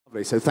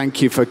So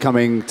thank you for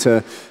coming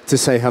to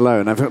say hello,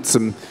 and I've got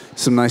some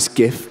nice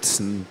gifts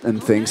and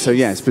things. Nice. So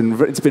yeah,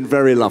 it's been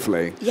very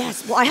lovely.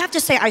 Yes, well, I have to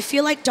say, I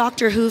feel like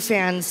Doctor Who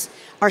fans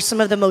are some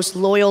of the most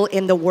loyal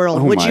in the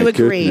world. Would you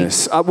agree?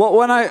 Goodness. Well,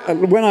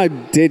 when I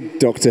did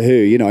Doctor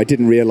Who, I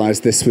didn't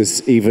realise this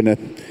was even a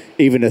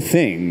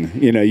thing.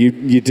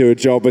 You do a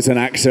job as an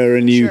actor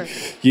and you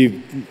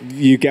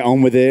get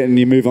on with it and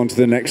you move on to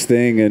the next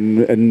thing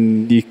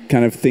and you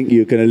kind of think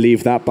you're going to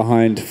leave that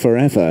behind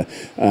forever.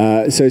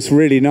 So it's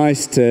really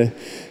nice to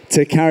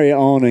carry it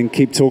on and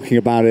keep talking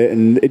about it.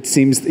 And it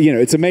seems,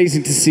 it's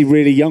amazing to see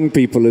really young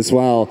people as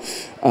well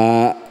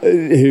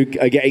who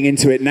are getting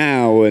into it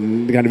now,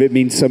 and kind of it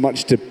means so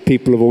much to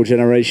people of all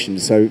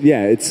generations. So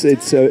yeah, it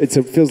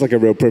feels like a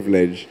real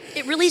privilege.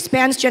 It really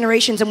spans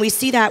generations, and we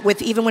see that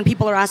with even when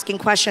people are asking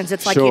questions.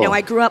 It's like, Sure. I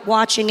grew up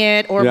watching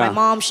it, or Yeah. my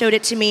mom showed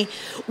it to me.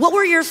 What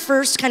were your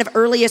first kind of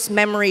earliest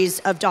memories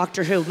of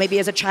Doctor Who? Maybe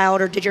as a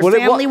child, or did your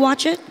family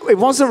watch it? It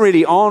wasn't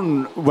really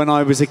on when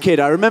I was a kid.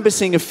 I remember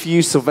seeing a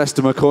few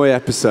Sylvester McCoy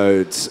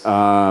episodes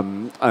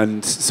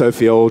and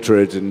Sophie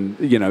Aldred, and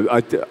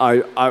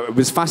I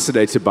was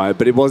fascinated by it,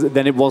 but it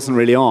wasn't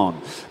really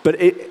on. But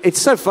it's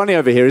so funny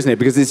over here, isn't it?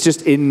 Because it's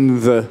just in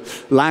the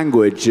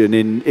language and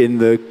in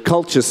the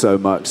culture so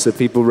much that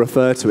people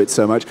refer to it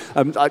so much.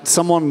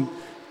 Someone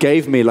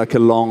gave me like a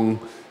long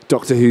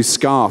Doctor Who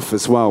scarf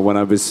as well when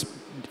I was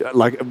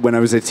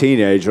a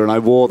teenager, and I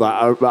wore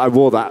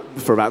that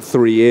for about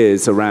 3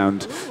 years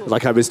around,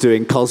 like I was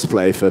doing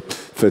cosplay for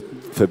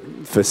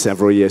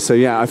several years. So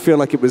yeah, I feel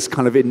like it was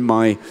kind of in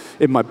my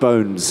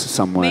bones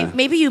somewhere.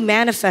 Maybe you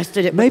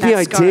manifested it. Maybe with that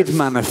I scarf. did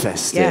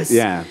manifest Yes. it.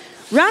 Yeah.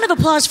 Round of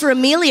applause for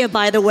Amelia,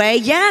 by the way.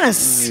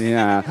 Yes.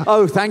 Yeah.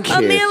 Oh, thank you.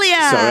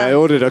 Amelia. Sorry, I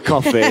ordered a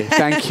coffee.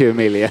 Thank you,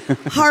 Amelia.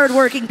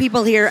 Hardworking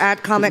people here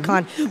at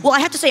Comic-Con. Well,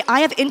 I have to say,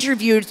 I have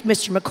interviewed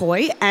Mr.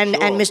 McCoy and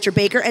Mr.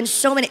 Baker, and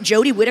so many.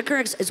 Jodie Whittaker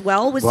as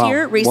well was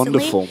here recently.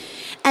 Wonderful.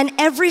 And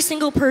every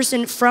single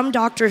person from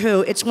Doctor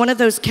Who, it's one of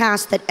those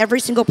casts that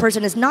every single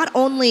person is not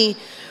only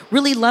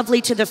really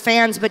lovely to the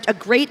fans, but a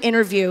great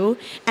interview,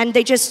 and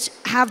they just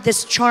have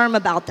this charm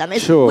about them.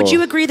 Sure. Would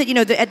you agree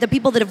that the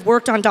people that have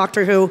worked on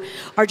Doctor Who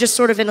are just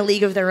sort of in a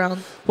league of their own?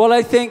 Well,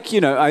 I think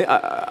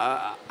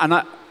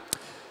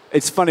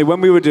it's funny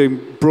when we were doing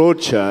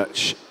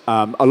Broadchurch.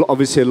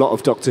 Obviously, a lot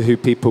of Doctor Who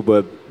people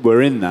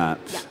were in that,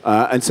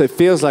 and so it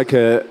feels like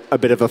a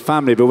bit of a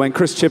family. But when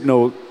Chris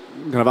Chibnall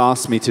kind of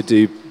asked me to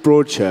do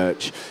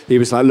Broadchurch, he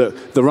was like,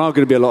 look, there are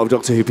going to be a lot of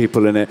Doctor Who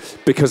people in it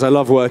because I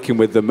love working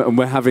with them, and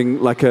we're having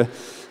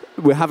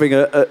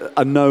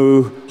a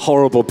no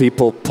horrible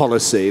people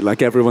policy.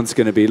 Like, everyone's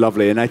going to be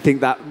lovely, and I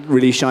think that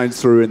really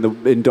shines through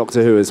in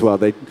Doctor Who as well.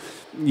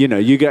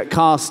 You get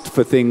cast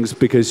for things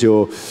because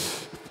you're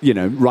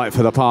right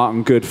for the part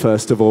and good,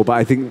 first of all, but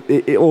I think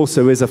it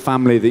also is a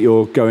family that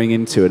you're going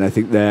into, and I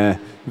think they're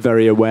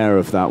very aware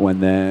of that when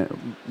they're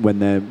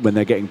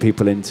getting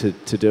people in to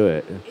do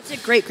it. It's a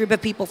great group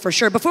of people for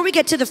sure. Before we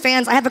get to the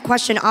fans, I have a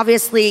question.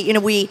 Obviously,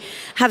 we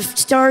have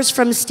stars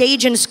from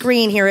stage and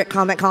screen here at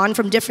Comic-Con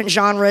from different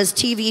genres,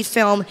 TV,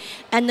 film,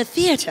 and the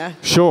theater.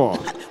 Sure.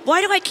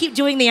 Why do I keep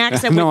doing the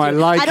accent No, with you? I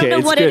like I don't know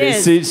it. what It's good. it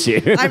is. It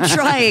suits you. I'm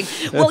trying.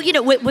 Well,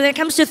 when it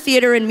comes to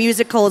theater and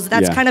musicals,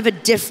 that's kind of a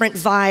different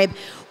vibe.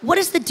 What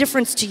is the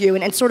difference to you,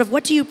 and sort of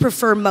what do you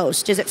prefer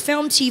most? Is it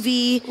film,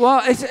 TV?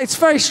 Well, it's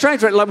very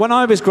strange. Right? Like, when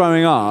I was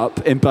growing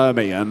up in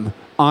Birmingham,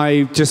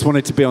 I just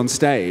wanted to be on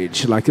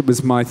stage. Like, it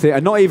was my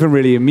thing. Not even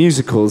really in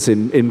musicals,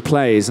 in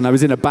plays. And I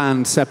was in a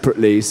band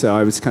separately, so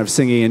I was kind of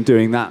singing and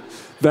doing that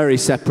very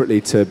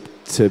separately to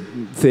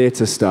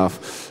theatre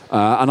stuff.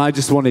 And I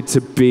just wanted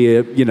to be,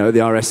 at the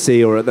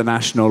RSC or at the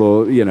National,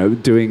 or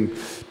doing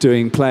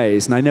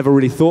plays. And I never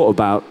really thought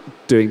about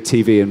doing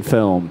TV and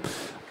film.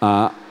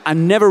 I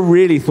never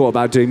really thought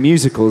about doing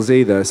musicals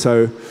either.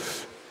 So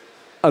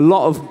a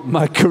lot of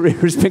my career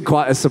has been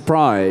quite a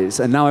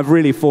surprise. And now I've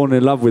really fallen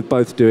in love with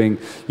both doing,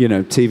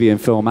 TV and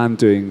film and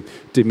doing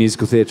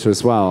musical theatre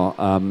as well.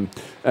 I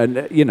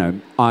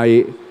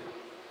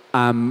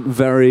am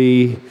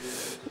very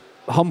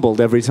humbled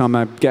every time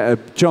I get a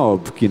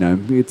job.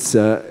 It's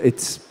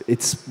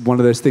one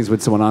of those things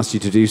when someone asks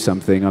you to do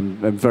something,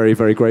 I'm very,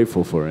 very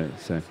grateful for it.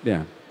 So,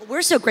 yeah.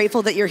 We're so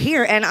grateful that you're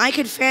here, and I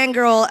could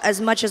fangirl as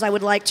much as I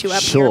would like to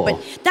up Sure. here,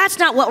 but that's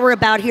not what we're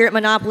about here at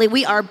Monopoly.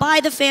 We are by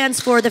the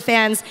fans, for the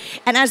fans,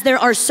 and as there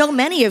are so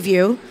many of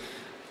you,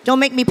 don't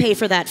make me pay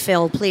for that,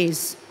 Phil,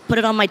 please. Put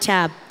it on my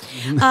tab.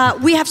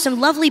 We have some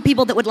lovely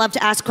people that would love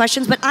to ask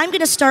questions, but I'm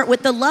going to start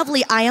with the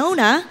lovely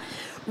Iona,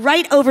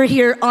 right over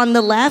here on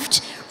the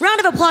left.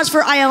 Round of applause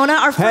for Iona,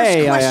 our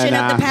first question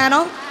Iona. of the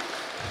panel.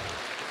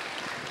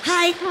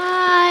 Hi.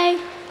 Hi.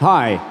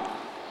 Hi.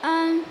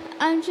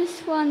 I'm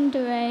just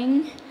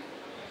wondering,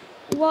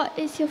 what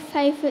is your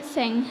favourite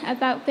thing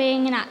about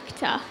being an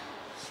actor?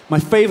 My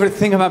favourite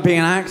thing about being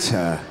an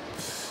actor?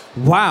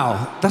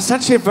 Wow, that's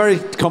actually a very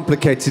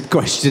complicated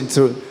question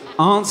to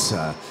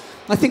answer.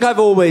 I think I've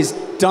always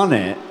done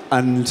it,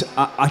 and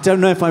I don't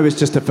know if I was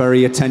just a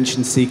very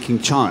attention-seeking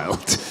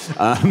child.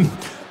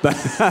 But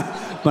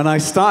when I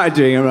started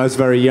doing it when I was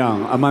very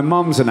young. And my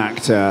mum's an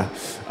actor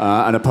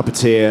and a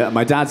puppeteer, and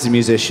my dad's a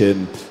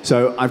musician.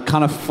 So I've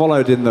kind of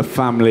followed in the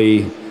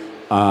family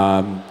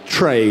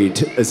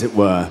trade, as it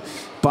were.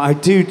 But I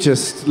do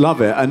just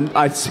love it. And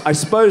I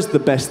suppose the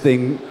best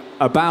thing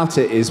about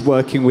it is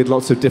working with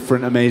lots of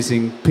different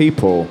amazing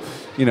people.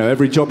 You know,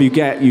 every job you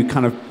get, you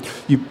kind of,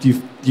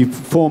 you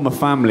form a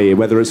family,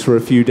 whether it's for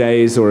a few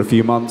days or a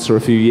few months or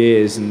a few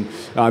years. And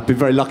I've been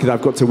very lucky that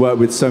I've got to work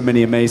with so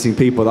many amazing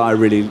people that I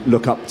really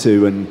look up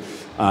to. And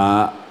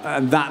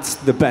that's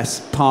the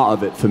best part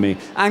of it for me.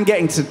 And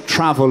getting to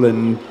travel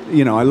and,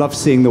 you know, I love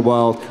seeing the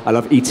world. I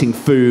love eating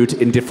food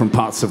in different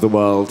parts of the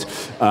world.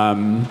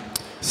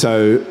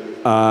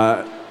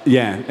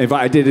 Yeah, in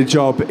fact, I did a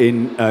job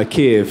in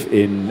Kiev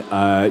in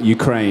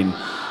Ukraine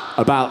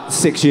about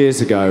 6 years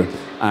ago,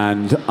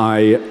 and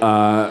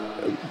I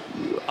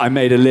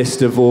made a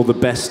list of all the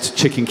best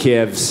chicken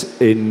Kievs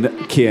in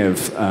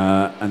Kiev,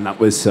 and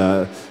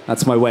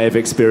that's my way of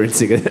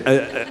experiencing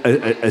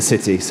a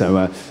city.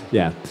 So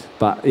yeah,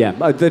 but yeah,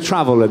 the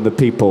travel and the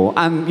people,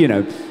 and you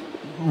know,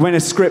 when a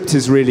script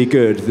is really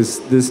good,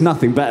 there's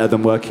nothing better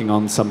than working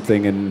on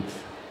something and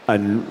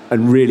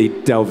really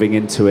delving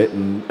into it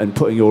and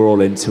putting your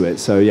all into it.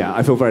 So yeah,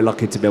 I feel very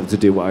lucky to be able to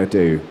do what I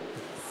do.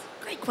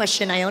 Great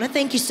question, Iona.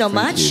 Thank you so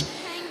much. You.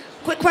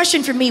 Quick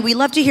question for me. We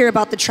love to hear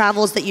about the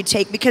travels that you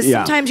take, because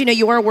sometimes, you know,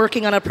 you are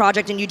working on a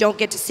project and you don't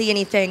get to see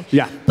anything.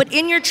 Yeah. But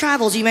in your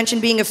travels, you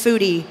mentioned being a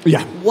foodie.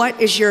 Yeah. What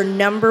is your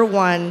number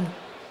one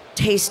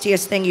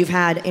tastiest thing you've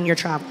had in your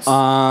travels?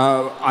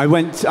 I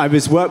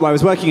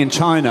was working in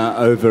China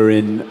over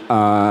in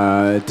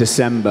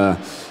December.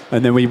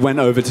 And then we went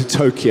over to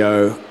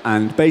Tokyo,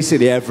 and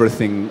basically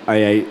everything I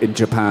ate in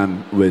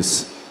Japan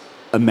was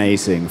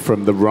amazing,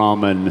 from the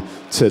ramen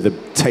to the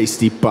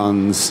tasty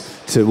buns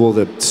to all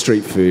the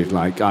street food.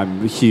 Like,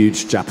 I'm a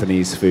huge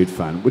Japanese food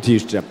fan, a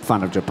huge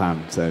fan of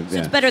Japan. So yeah.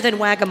 It's better than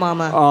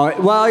Wagamama.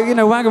 Well, you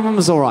know,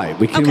 Wagamama's all right.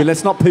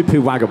 Let's not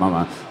poo-poo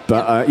Wagamama.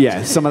 But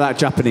yeah, some of that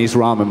Japanese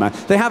ramen, man.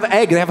 They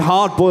have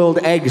hard-boiled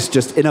eggs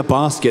just in a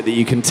basket that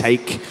you can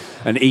take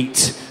and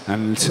eat,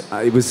 and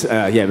it was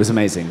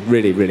amazing,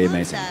 really, really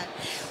amazing.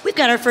 We've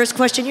got our first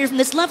question here from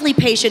this lovely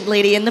patient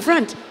lady in the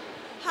front.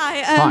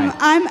 Hi, Hi.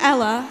 I'm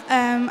Ella.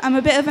 I'm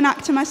a bit of an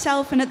actor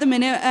myself, and at the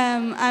minute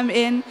I'm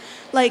in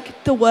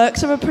like the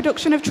works of a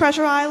production of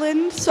Treasure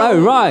Island. So,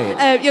 oh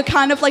right. You're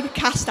kind of like a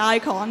cast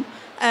icon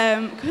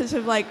because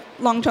of like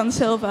Long John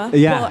Silver.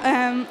 Yeah.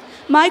 But,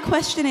 my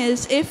question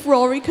is, if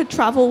Rory could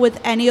travel with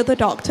any other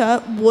Doctor,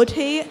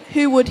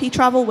 who would he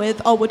travel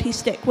with, or would he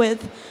stick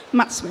with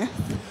Matt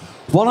Smith?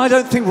 Well, I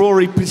don't think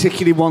Rory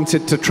particularly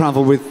wanted to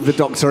travel with the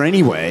Doctor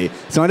anyway,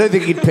 so I don't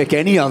think he'd pick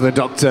any other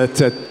Doctor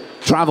to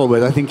travel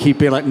with. I think he'd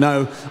be like,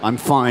 no, I'm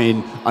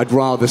fine. I'd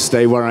rather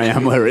stay where I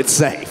am, where it's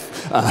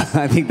safe.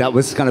 I think that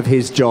was kind of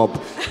his job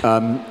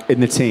in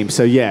the team.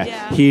 So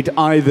yeah, he'd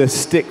either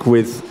stick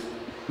with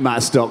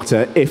Matt's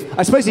Doctor.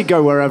 I suppose he'd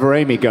go wherever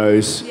Amy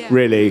goes. Yeah.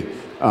 Really,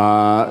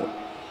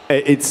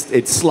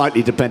 it's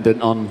slightly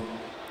dependent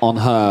on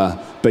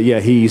her. But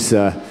yeah, he's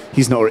not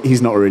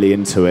really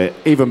into it.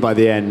 Even by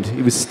the end,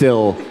 he was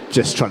still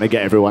just trying to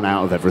get everyone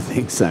out of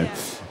everything. So,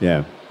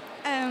 yeah.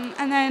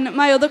 And then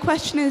my other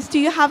question is, do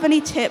you have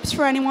any tips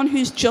for anyone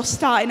who's just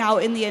starting out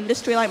in the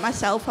industry, like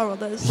myself or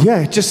others?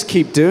 Yeah, just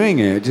keep doing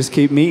it. Just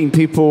keep meeting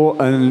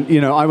people. And you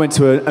know, I went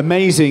to an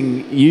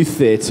amazing youth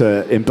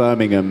theatre in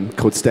Birmingham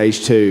called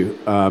Stage 2,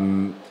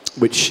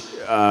 which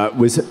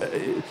was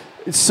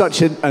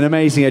such an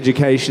amazing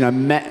education. I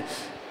met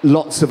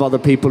lots of other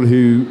people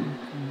who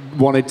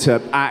wanted to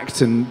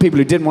act, and people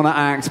who didn't want to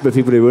act, but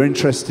people who were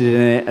interested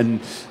in it, and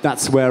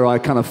that's where I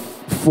kind of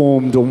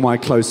formed all my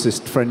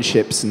closest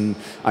friendships, and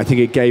I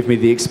think it gave me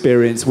the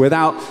experience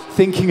without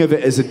thinking of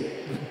it as a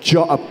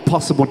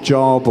possible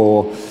job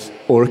or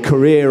a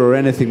career or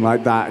anything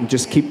like that, and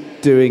just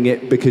keep doing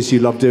it because you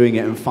love doing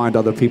it and find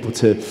other people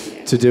to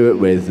do it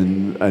with,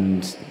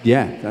 and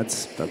yeah,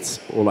 that's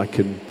all I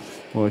can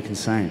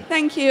say.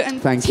 Thank you,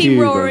 and thank Team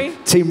you, Rory.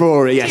 Team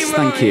Rory, yes, Team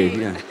thank Rory.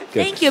 you. Yeah.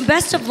 Good. Thank you, and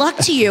best of luck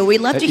to you. We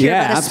love to hear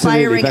about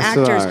aspiring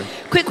actors.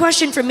 Quick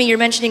question from me. You're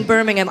mentioning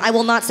Birmingham. I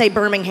will not say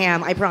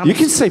Birmingham, I promise. You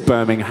can say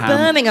Birmingham.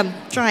 Birmingham,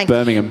 trying.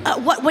 Birmingham.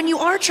 When you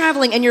are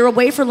traveling and you're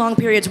away for long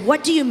periods,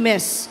 what do you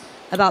miss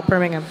about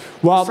Birmingham?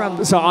 Well,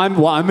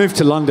 I moved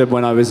to London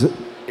when I was...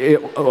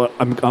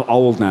 I'm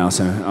old now,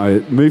 so I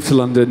moved to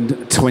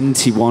London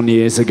 21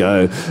 years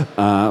ago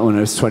when I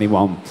was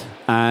 21.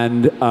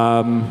 And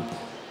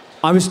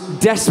I was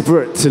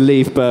desperate to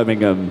leave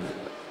Birmingham,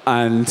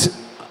 and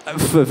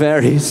for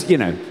various, you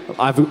know,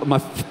 my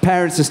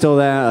parents are still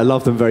there. I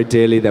love them very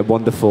dearly. They're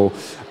wonderful.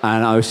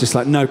 And I was just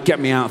like, no, get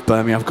me out of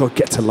Birmingham. I've got to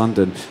get to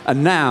London.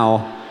 And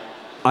now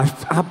I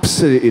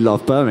absolutely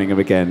love Birmingham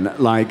again.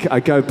 Like,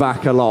 I go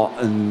back a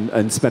lot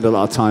and spend a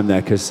lot of time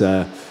there because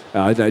I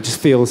don't know, it just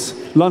feels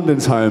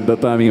London's home, but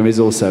Birmingham is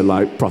also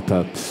like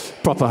proper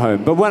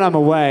home. But when I'm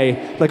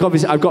away, like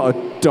obviously I've got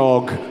a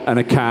dog and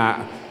a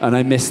cat, and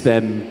I miss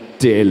them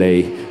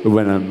dearly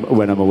when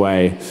I'm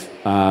away.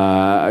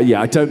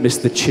 Yeah, I don't miss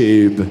the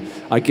tube.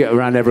 I get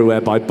around everywhere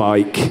by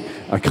bike.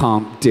 I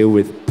can't deal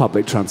with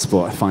public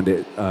transport. I find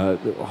it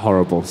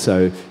horrible.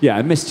 So yeah,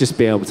 I miss just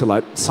being able to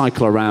like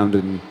cycle around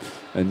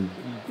and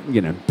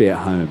you know, be at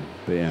home.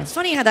 But yeah. It's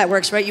funny how that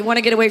works, right? You want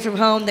to get away from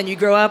home, then you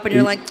grow up and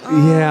you're like,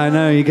 oh. Yeah, I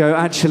know. You go,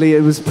 actually,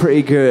 it was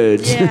pretty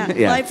good. Yeah,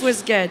 yeah. life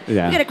was good.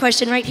 Yeah. We got a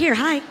question right here.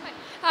 Hi.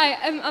 Hi,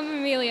 I'm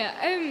Amelia.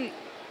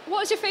 What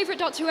was your favourite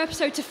Doctor Who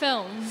episode to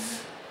film?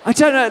 I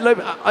don't know. Like,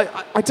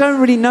 I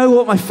don't really know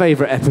what my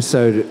favourite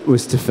episode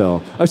was to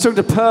film. I was talking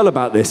to Pearl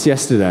about this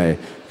yesterday.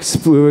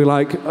 'Cause we were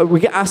like, we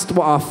get asked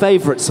what our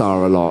favourites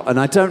are a lot, and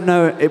I don't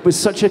know. It was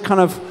such a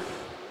kind of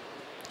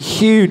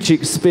huge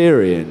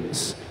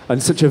experience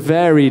and such a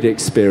varied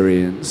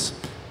experience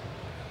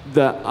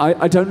that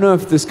I don't know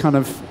if there's kind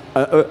of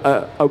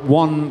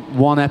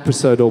one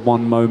episode or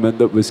one moment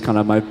that was kind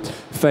of my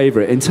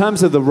favourite. In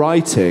terms of the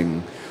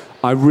writing,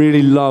 I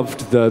really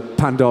loved the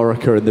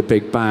Pandorica and the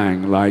Big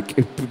Bang,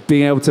 like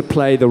being able to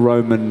play the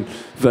Roman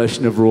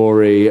version of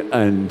Rory,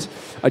 and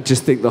I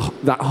just think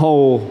that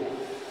whole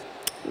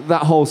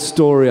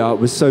story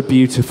arc was so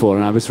beautiful,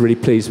 and I was really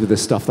pleased with the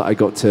stuff that I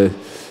got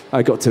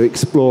to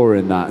explore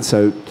in that.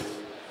 So,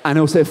 and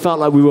also it felt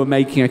like we were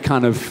making a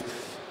kind of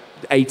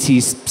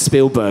 80s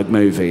Spielberg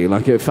movie.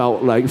 Like it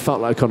felt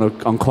like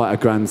on quite a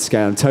grand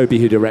scale. And Toby,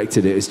 who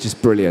directed it, is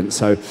just brilliant.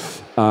 So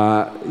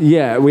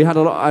yeah, I had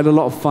a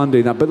lot of fun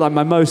doing that. But like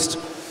my most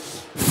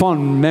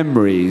fond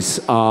memories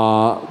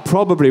are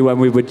probably when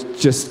we were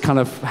just kind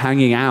of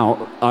hanging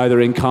out either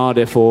in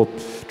Cardiff or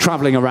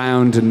traveling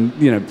around, and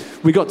you know,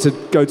 we got to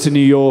go to New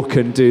York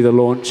and do the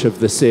launch of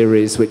the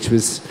series, which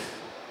was,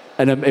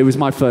 and it was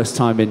my first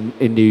time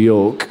in New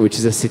York, which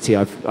is a city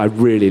I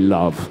really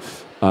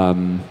love.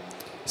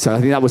 So I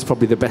think that was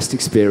probably the best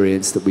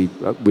experience that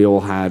we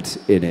all had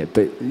in it.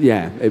 But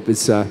yeah, it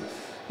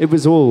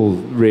was all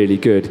really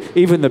good.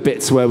 Even the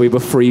bits where we were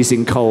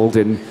freezing cold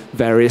in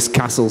various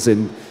castles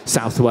in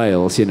South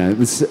Wales, you know, it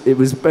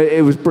was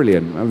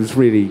brilliant. It was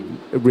really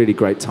a really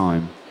great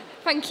time.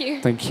 Thank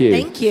you. Thank you.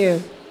 Thank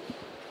you.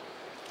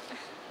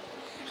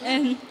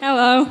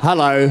 Hello.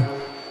 Hello.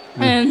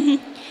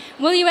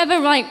 Will you ever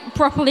like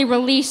properly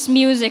release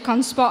music on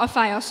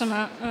Spotify or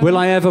something? Will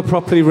I ever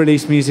properly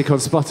release music on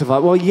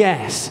Spotify? Well,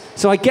 yes.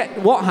 So I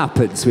get what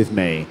happens with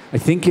me. I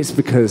think it's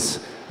because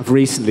I've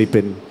recently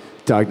been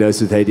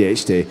diagnosed with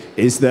ADHD,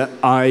 is that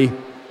I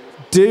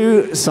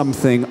do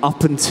something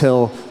up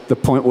until the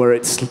point where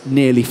it's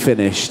nearly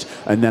finished,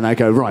 and then I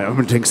go, right,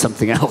 I'm doing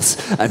something else.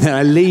 And then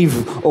I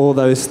leave all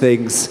those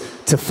things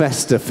to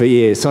fester for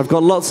years. So I've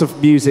got lots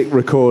of music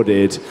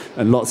recorded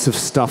and lots of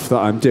stuff that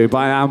I'm doing. But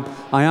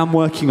I am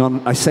working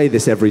on, I say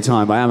this every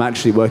time, I am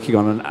actually working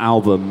on an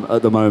album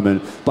at the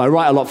moment. But I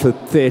write a lot for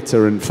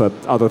theatre and for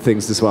other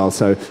things as well.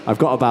 So I've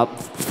got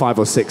about 5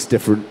 or 6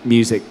 different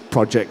music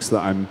projects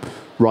that I'm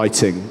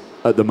writing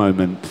at the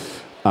moment.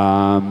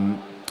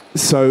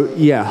 So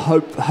yeah,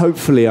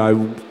 hopefully I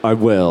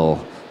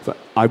will. But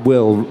I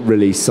will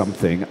release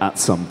something at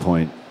some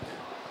point.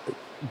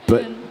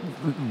 But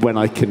when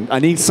I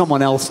need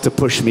someone else to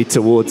push me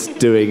towards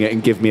doing it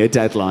and give me a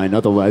deadline.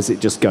 Otherwise, it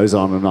just goes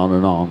on and on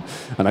and on,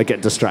 and I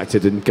get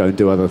distracted and go and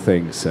do other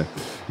things. So,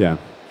 yeah.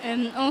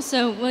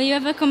 Also, will you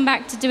ever come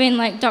back to doing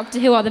like Doctor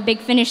Who or the Big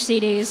Finish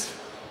CDs?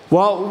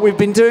 Well, we've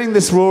been doing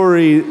this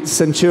Rory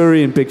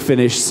Centurion Big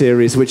Finish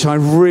series, which I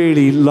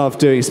really love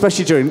doing,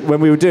 especially when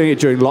we were doing it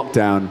during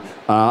lockdown.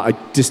 I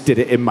just did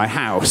it in my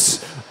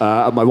house.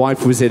 And my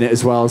wife was in it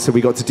as well, so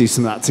we got to do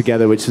some of that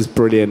together, which was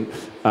brilliant.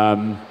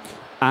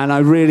 And I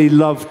really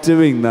love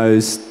doing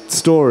those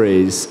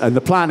stories. And the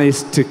plan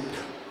is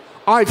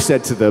I've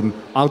said to them,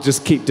 I'll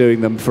just keep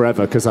doing them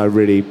forever because I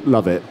really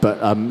love it. But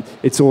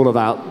it's all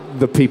about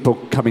the people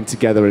coming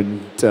together and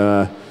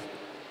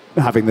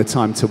having the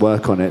time to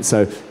work on it.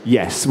 So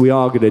yes, we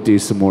are going to do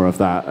some more of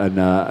that. And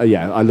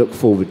yeah, I look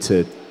forward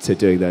to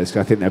doing those.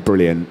 I think they're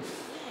brilliant.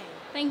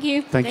 Thank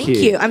you. Thank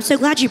you. I'm so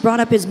glad you brought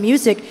up his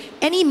music.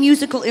 Any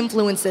musical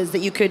influences that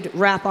you could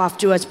rap off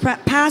to us,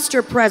 past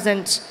or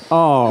present?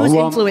 Who's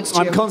influenced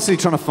you? I'm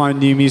constantly trying to find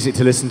new music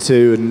to listen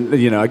to, and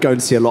you know, I go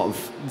and see a lot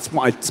of. It's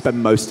what I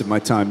spend most of my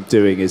time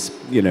doing is,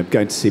 you know,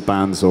 going to see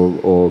bands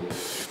or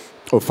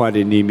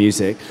finding new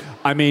music.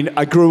 I mean,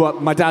 I grew up.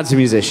 My dad's a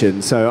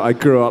musician, so I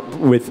grew up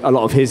with a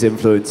lot of his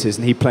influences,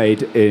 and he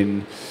played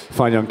in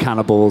Fine Young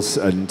Cannibals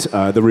and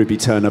the Ruby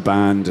Turner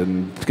Band,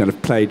 and kind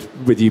of played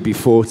with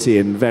UB40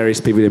 and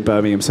various people in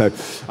Birmingham. So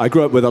I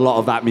grew up with a lot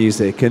of that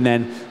music, and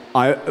then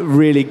I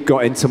really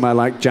got into my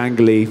like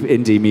jangly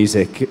indie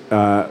music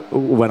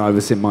when I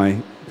was in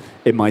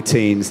my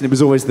teens, and it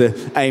was always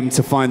the aim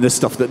to find the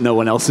stuff that no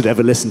one else had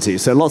ever listened to.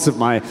 So lots of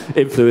my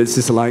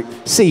influences are like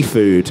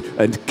Seafood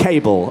and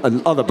Cable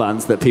and other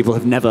bands that people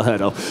have never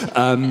heard of.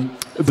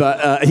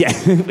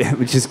 Yeah,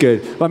 which is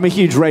good. But I'm a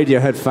huge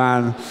Radiohead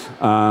fan,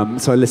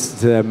 so I listen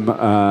to them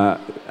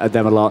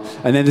a lot.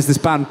 And then there's this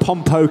band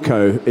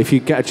Pompoko. If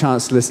you get a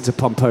chance to listen to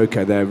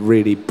Pompoko, they're a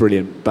really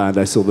brilliant band.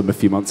 I saw them a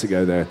few months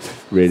ago. They're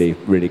really,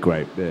 really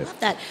great. Yeah. Love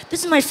that.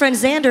 This is my friend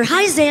Xander.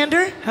 Hi,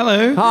 Xander.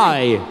 Hello.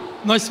 Hi.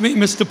 Nice to meet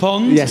you, Mr.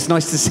 Pond. Yes,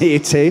 nice to see you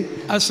too.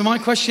 So my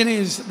question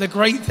is, the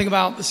great thing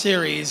about the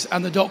series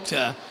and the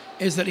Doctor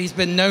is that he's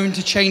been known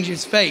to change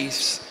his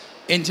face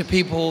into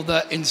people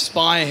that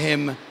inspire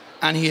him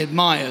and he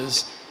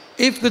admires.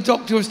 If the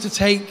Doctor was to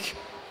take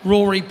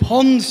Rory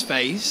Pond's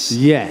face,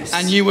 yes,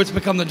 and you were to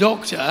become the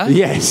Doctor,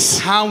 yes,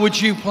 how would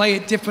you play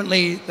it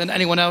differently than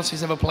anyone else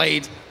who's ever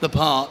played the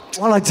part?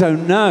 Well, I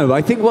don't know.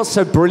 I think what's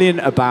so brilliant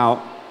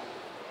about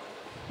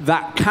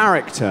that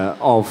character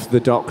of the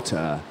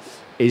Doctor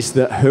is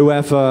that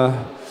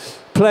whoever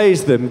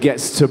plays them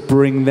gets to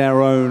bring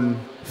their own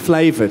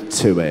flavour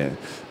to it.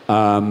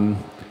 And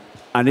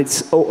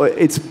it's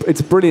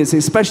brilliant,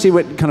 especially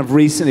when kind of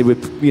recently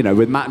with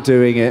Matt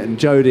doing it and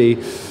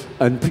Jodie,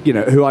 and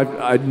who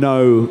I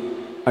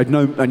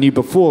knew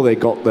before they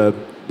got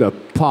the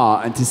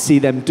part, and to see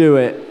them do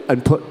it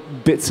and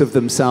put bits of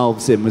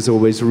themselves in was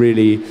always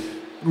really,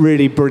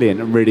 really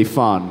brilliant and really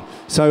fun.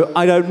 So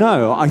I don't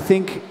know. I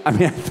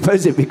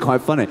suppose it'd be quite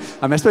funny.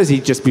 I suppose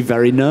he'd just be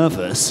very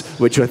nervous,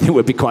 which I think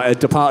would be quite a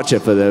departure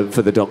for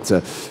the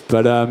Doctor.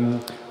 But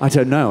I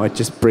don't know. I'd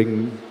just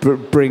bring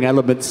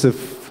elements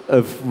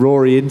of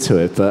Rory into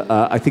it. But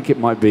I think it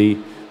might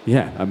be.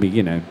 Yeah. I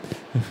mean,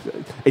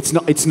 it's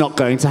not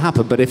going to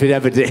happen. But if it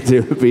ever did,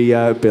 it would be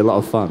a lot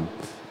of fun.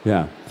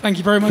 Yeah. Thank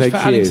you very much for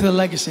adding to the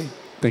legacy.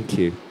 Thank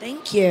you.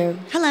 Thank you.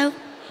 Hello.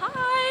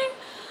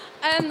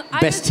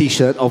 Best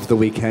T-shirt of the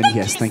weekend.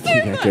 Yes, thank you.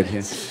 Yeah, good.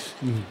 Yes.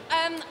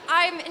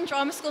 I'm in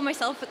drama school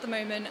myself at the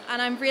moment,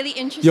 and I'm really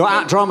interested. You're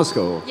at drama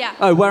school? Yeah.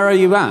 Oh, where are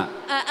you at?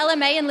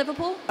 LMA in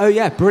Liverpool. Oh,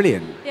 yeah,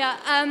 brilliant. Yeah.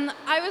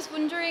 I was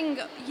wondering,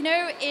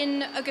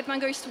 in A Good Man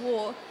Goes to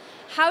War,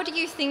 how do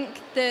you think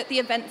the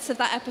events of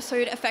that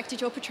episode affected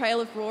your portrayal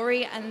of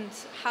Rory and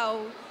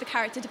how the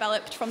character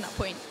developed from that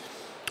point?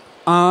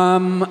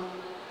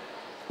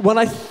 Well,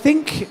 I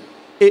think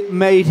it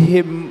made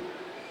him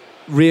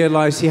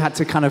realise he had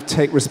to kind of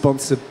take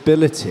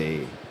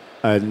responsibility,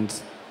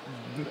 and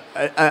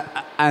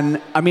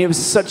I mean, it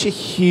was such a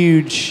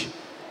huge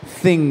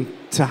thing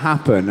to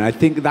happen. I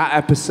think that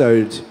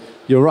episode,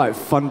 you're right,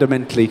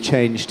 fundamentally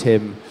changed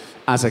him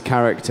as a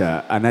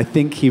character, and I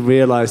think he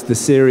realised the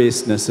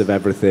seriousness of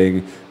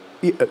everything.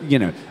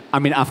 I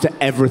mean, after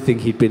everything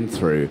he'd been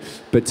through,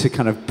 but to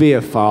kind of be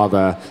a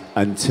father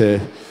and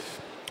to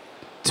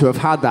have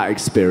had that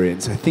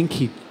experience, I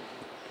think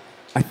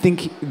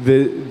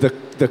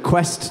the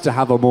quest to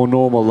have a more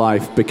normal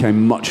life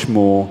became much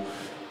more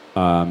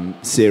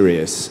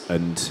serious,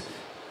 and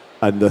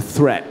the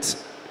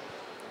threat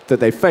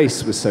that they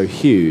faced was so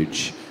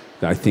huge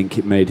that I think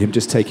it made him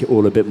just take it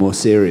all a bit more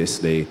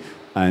seriously,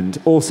 and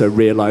also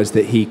realise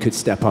that he could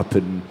step up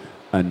and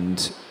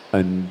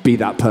be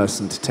that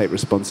person to take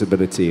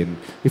responsibility. And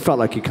he felt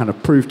like he kind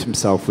of proved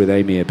himself with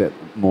Amy a bit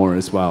more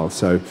as well.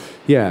 So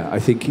yeah, I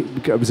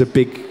think it was a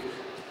big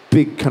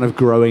kind of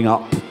growing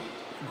up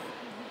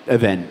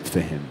event for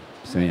him.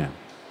 So yeah.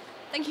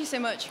 Thank you so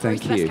much.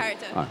 Thank Rory's you. the best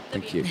character. Oh,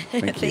 thank you.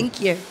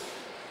 Thank you.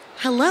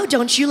 Hello,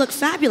 don't you look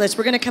fabulous?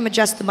 We're going to come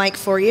adjust the mic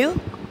for you.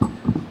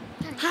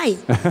 Hi.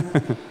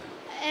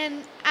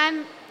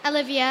 I'm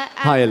Olivia.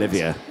 Hi,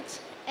 Olivia.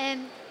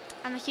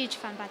 I'm a huge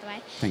fan, by the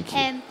way. Thank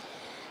you.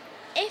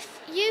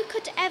 If you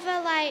could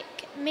ever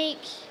make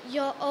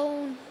your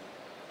own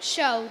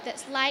show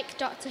that's like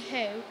Doctor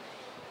Who,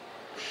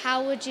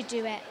 how would you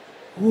do it?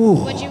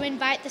 Ooh. Would you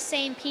invite the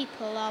same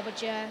people, or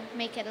would you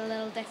make it a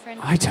little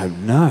different? I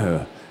don't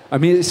know. I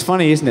mean, it's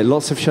funny, isn't it?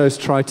 Lots of shows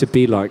try to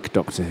be like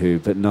Doctor Who,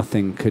 but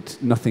nothing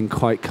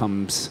quite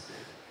comes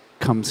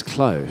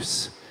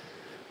close.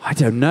 I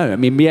don't know. I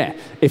mean, yeah,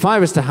 if I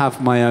was to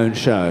have my own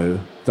show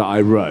that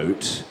I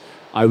wrote,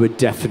 I would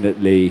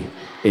definitely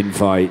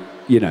invite,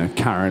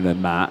 Karen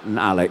and Matt and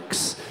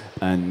Alex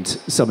and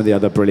some of the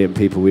other brilliant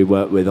people we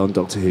work with on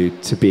Doctor Who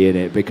to be in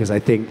it, because I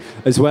think,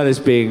 as well as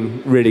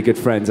being really good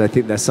friends, I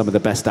think they're some of the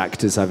best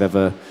actors I've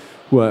ever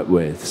worked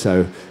with.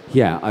 So,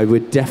 yeah, I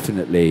would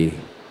definitely...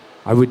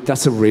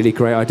 That's a really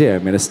great idea.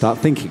 I'm going to start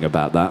thinking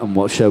about that and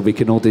what show we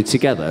can all do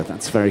together.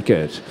 That's very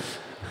good.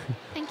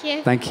 Thank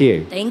you. Thank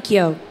you. Thank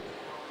you.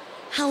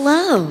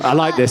 Hello. I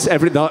like this.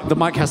 The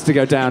mic has to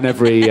go down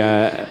every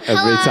time.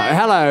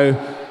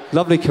 Hello.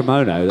 Lovely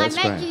kimono. That's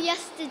I met great. you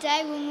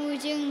yesterday when we were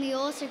doing the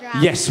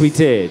autograph. Yes, we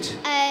did.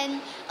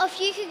 If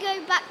you could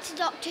go back to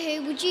Doctor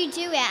Who, would you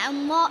do it?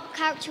 And what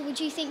character would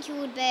you think you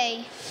would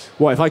be?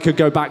 What, if I could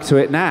go back to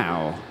it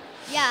now?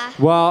 Yeah.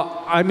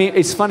 Well, I mean,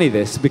 it's funny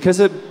this,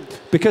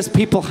 because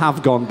people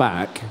have gone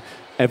back,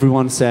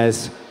 everyone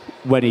says,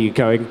 when are you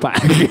going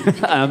back?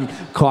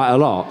 Quite a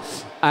lot.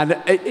 And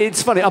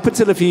it's funny, up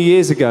until a few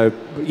years ago,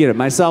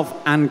 myself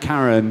and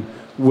Karen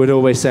would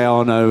always say,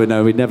 oh,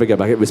 no, we'd never go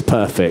back. It was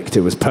perfect.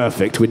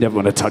 We'd never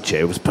want to touch it.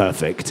 It was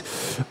perfect.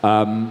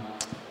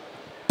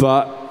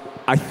 But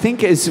I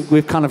think as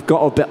we've kind of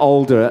got a bit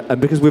older,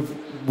 and because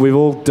we've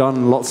all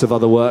done lots of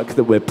other work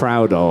that we're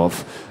proud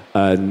of,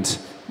 and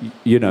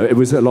it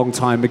was a long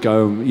time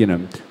ago.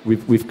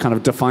 We've kind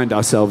of defined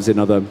ourselves in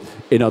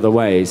other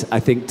ways. I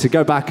think to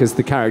go back as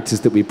the characters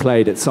that we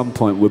played at some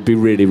point would be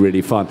really,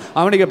 really fun.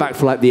 I want to go back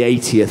for the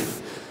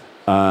 80th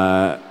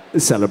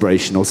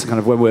celebration, or kind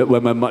of when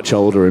we're much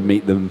older and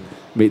meet them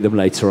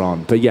later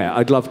on. But yeah,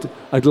 I'd love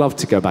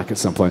to go back at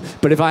some point.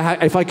 But if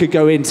I could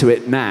go into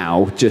it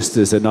now, just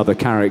as another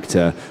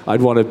character,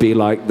 I'd want to be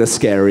like the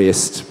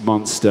scariest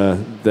monster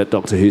that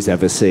Doctor Who's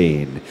ever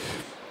seen.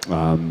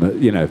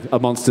 You know, a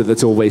monster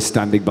that's always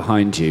standing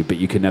behind you, but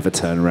you can never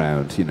turn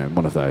around. You know,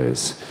 one of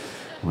those.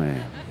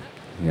 Where,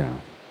 yeah.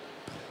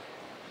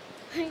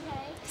 Okay.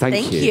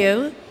 Thank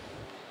you.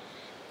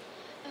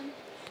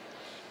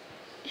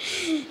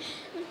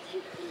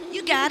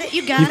 You got it.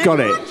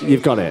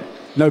 You've got it.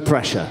 No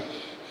pressure.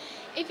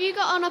 If you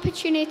got an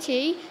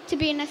opportunity to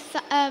be in a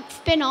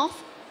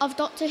spin-off of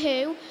Doctor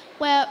Who,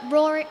 where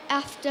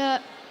after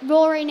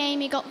Rory and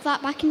Amy got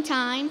that back in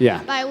time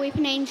by a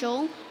weeping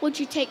angel, would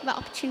you take that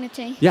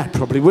opportunity? Yeah,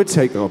 probably would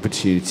take the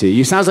opportunity.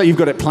 You sounds like you've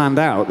got it planned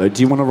out, though.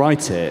 Do you want to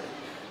write it?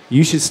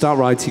 You should start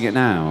writing it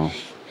now,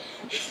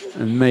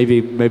 and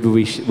maybe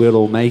we'll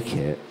all make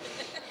it.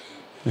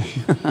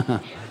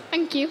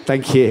 Thank you.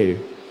 Thank you.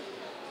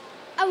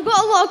 I've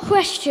got a lot of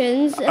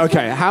questions.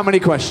 Okay, how many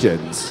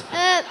questions?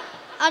 I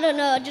don't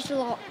know, just a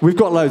lot. We've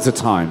got loads of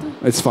time.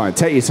 It's fine.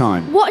 Take your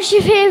time. What's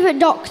your favourite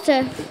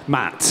Doctor?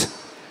 Matt.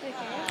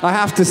 I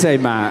have to say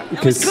Matt.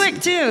 That was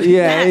quick too.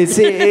 Yeah,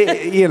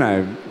 you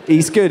know,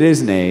 he's good,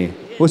 isn't he?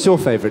 What's your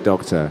favourite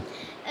Doctor?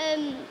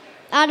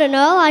 I don't know,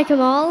 I like them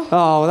all.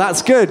 Oh,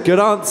 that's good. Good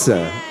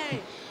answer.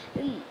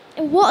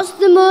 What's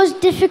the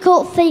most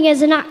difficult thing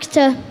as an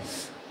actor?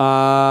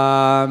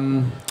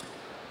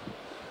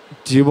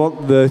 Do you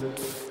want the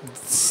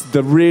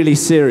really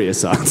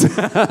serious answer?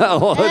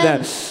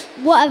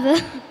 Whatever.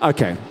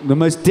 Okay. The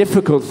most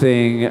difficult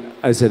thing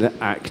as an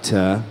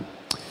actor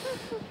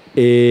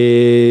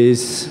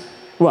is,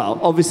 well,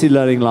 obviously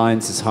learning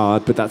lines is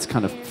hard, but that's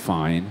kind of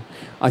fine.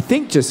 I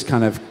think just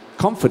kind of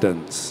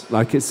confidence.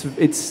 Like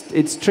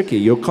it's tricky.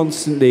 You're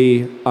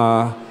constantly,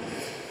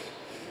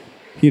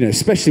 you know,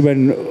 especially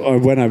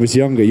when I was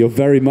younger, you're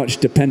very much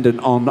dependent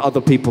on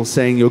other people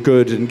saying you're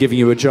good and giving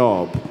you a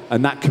job,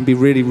 and that can be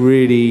really,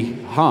 really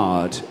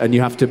hard. And you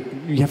have to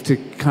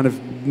kind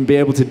of be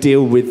able to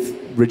deal with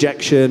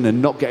rejection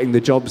and not getting the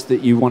jobs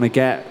that you want to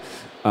get.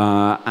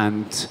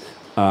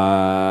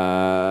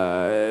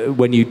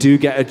 When you do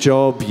get a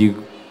job,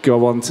 you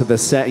go onto the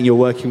set and you're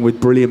working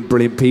with brilliant,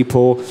 brilliant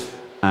people,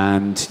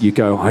 and you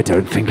go, I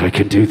don't think I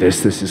can do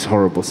this. This is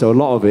horrible. So a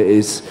lot of it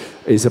is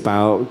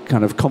about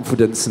kind of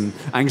confidence and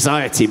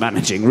anxiety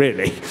managing,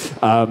 really.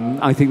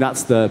 I think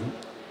that's the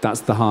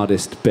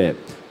hardest bit.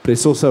 But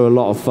it's also a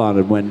lot of fun,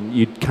 and when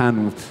you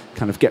can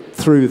kind of get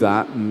through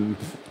that and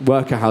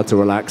work out how to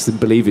relax and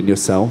believe in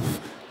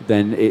yourself,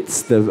 then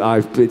it's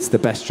the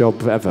best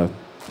job ever.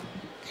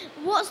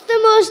 What's the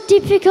most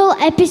difficult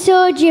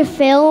episode you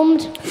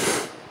filmed?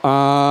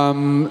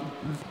 Well,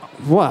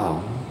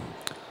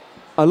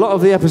 a lot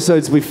of the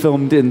episodes we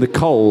filmed in the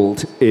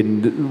cold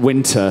in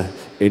winter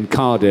in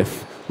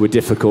Cardiff were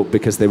difficult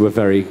because they were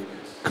very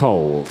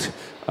cold.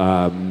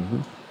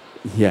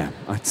 Yeah,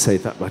 I'd say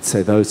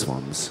those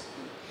ones.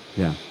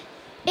 Yeah.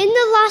 In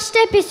the last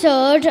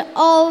episode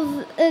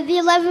of the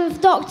 11th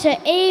Doctor,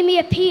 Amy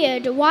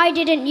appeared. Why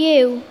didn't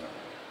you?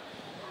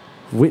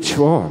 Which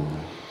one?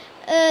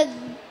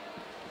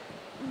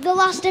 The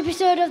last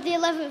episode of the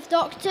 11th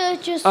Doctor,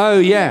 just... Oh,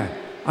 yeah.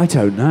 I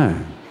don't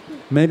know.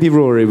 Maybe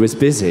Rory was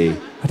busy.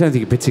 I don't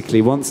think he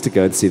particularly wants to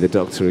go and see the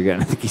Doctor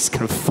again. I think he's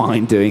kind of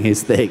fine doing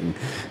his thing.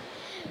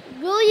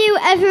 Will you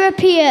ever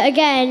appear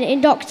again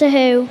in Doctor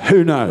Who?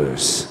 Who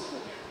knows?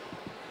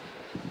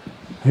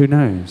 Who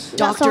knows?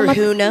 Doctor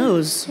Who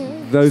knows.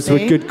 Those were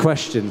good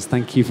questions.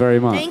 Thank you very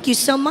much. Thank you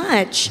so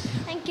much.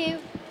 Thank you.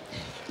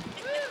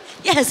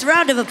 Yes,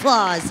 round of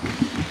applause.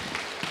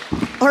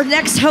 Our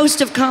next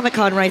host of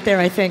Comic-Con right there,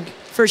 I think,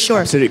 for sure.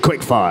 Absolutely,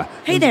 quick fire.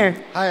 Hey there.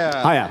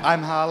 Hiya.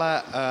 I'm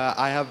Hala.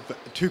 I have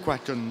two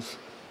questions.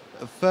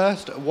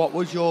 First, what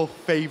was your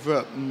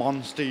favourite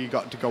monster you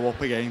got to go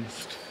up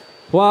against?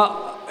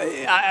 Well,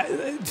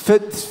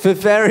 for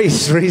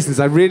various reasons,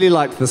 I really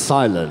liked the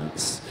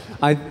Silence.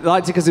 I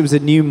liked it because it was a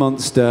new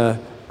monster,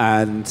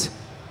 and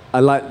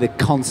I liked the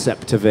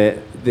concept of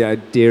it. The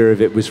idea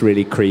of it was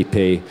really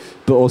creepy.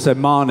 But also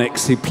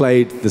Marnix, who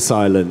played the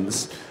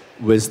Silence,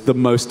 was the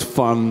most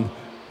fun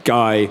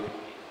guy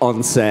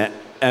on set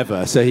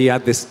ever. So he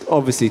had this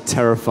obviously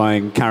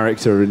terrifying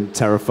character and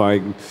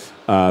terrifying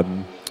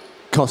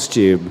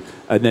costume,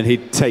 and then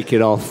he'd take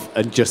it off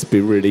and just be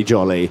really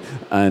jolly.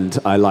 And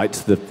I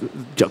liked the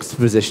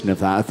juxtaposition of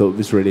that. I thought it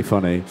was really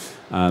funny.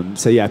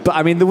 So yeah, but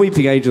I mean, the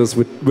Weeping Angels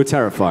were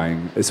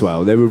terrifying as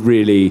well. They were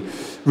really,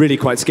 really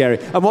quite scary.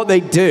 And what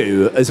they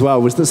do as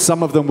well was that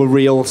some of them were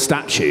real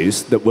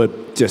statues that were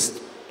just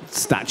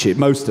statue,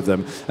 most of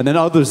them, and then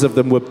others of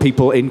them were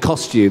people in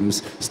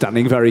costumes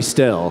standing very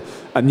still,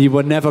 and you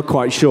were never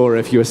quite sure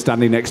if you were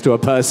standing next to a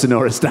person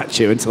or a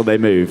statue until they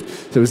moved.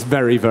 So it was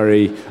very,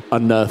 very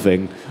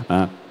unnerving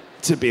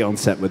to be on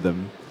set with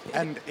them.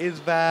 And is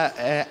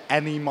there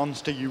any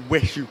monster you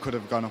wish you could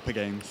have gone up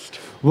against?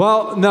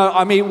 Well, no,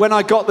 I mean, when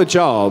I got the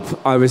job,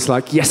 I was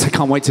like, yes, I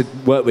can't wait to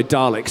work with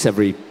Daleks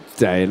every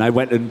day, and I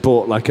went and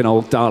bought like an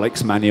old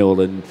Daleks manual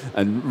and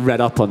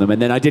read up on them,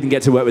 and then I didn't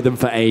get to work with them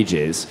for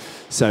ages.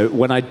 So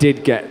when I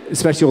did get,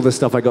 especially all the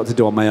stuff I got to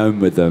do on my own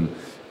with them,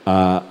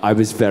 I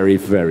was very,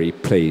 very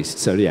pleased.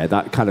 So yeah,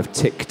 that kind of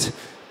ticked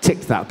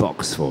that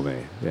box for me.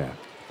 Yeah.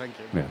 Thank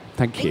you. Yeah.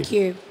 Thank you. Thank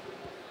you.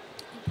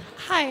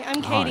 Hi,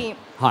 I'm Katie.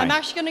 Hi. I'm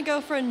actually going to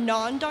go for a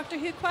non-Doctor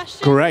Who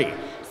question. Great.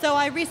 So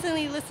I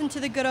recently listened to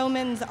the Good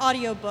Omens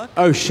audiobook.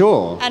 Oh,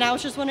 sure. And I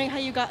was just wondering how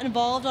you got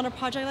involved on a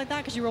project like that,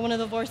 because you were one of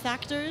the voice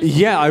actors.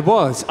 Yeah, I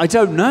was. I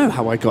don't know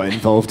how I got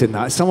involved in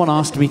that. Someone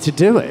asked me to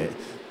do it.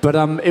 But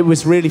it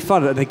was really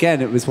fun. And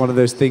again, it was one of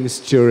those things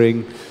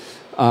during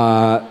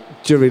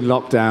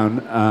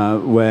lockdown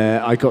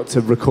where I got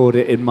to record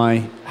it in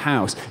my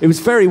house. It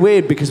was very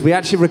weird because we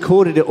actually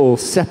recorded it all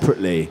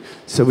separately.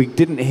 So we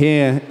didn't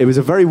hear, it was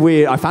a very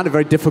weird, I found it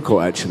very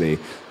difficult actually,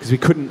 because we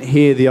couldn't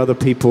hear the other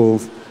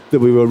people that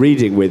we were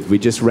reading with. We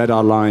just read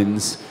our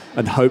lines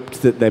and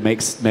hoped that they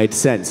made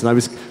sense. And I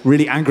was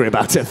really angry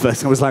about it at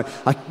first. I was like,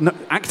 no,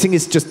 acting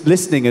is just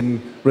listening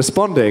and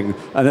responding.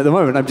 And at the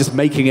moment, I'm just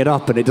making it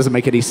up and it doesn't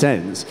make any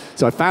sense.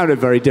 So I found it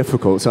very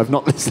difficult. So I've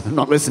not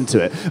listened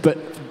to it. But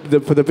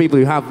for the people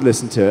who have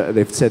listened to it,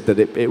 they've said that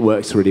it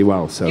works really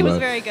well. So it was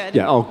very good.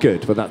 Yeah. Oh,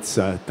 good. Well, that's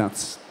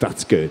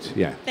good.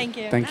 Yeah. Thank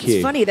you. Thank you.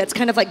 That's funny. That's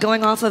kind of like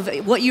going off of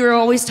what you were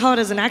always taught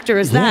as an actor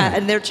is that,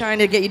 and they're trying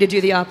to get you to do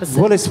the opposite.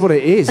 Well, it's what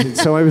it is. And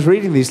so I was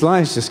reading these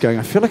lines, just going,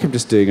 I feel like I'm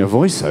just doing a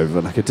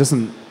voiceover. Like it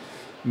doesn't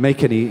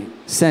make any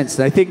sense.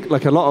 And I think,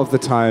 like a lot of the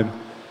time,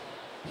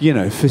 you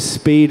know, for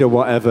speed or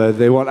whatever,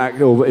 they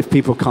want or if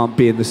people can't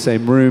be in the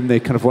same room, they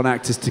kind of want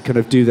actors to kind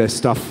of do their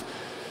stuff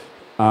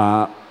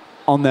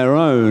on their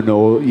own,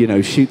 or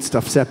shoot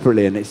stuff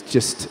separately, and it's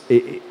just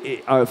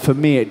for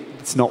me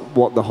it's not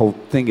what the whole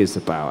thing is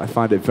about. I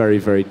find it very,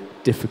 very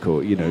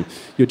difficult. You're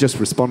just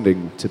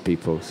responding to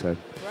people. So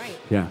right.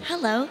 Yeah.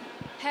 Hello.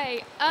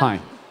 Hey.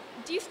 Hi.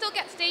 Do you still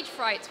get stage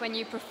fright when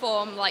you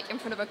perform like in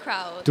front of a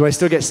crowd? Do I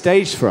still get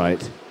stage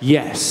fright?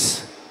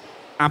 Yes,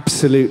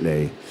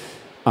 absolutely.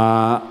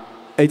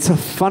 It's a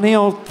funny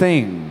old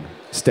thing,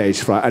 stage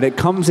fright, and it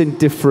comes in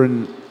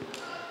different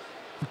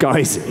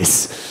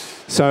guises.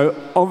 So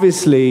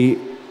obviously,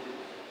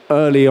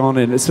 early on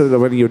in sort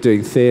of when you're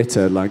doing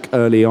theatre, like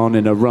early on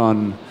in a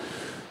run,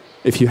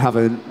 if you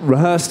haven't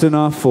rehearsed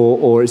enough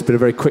or it's been a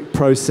very quick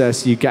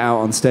process, you get out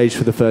on stage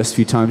for the first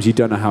few times, you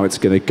don't know how it's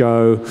going to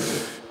go.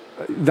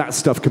 That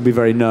stuff can be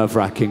very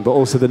nerve-wracking, but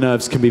also the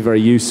nerves can be very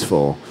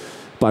useful.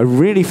 But I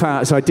really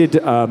found, so I did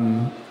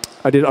Oklahoma,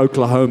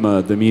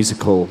 the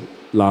musical,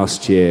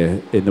 last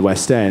year in the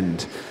West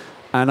End,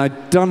 and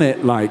I'd done it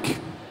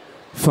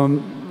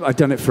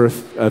for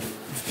a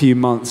few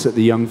months at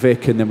the Young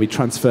Vic, and then we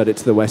transferred it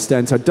to the West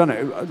End. So I'd done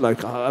it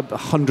like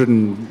 100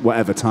 and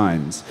whatever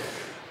times.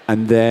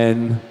 And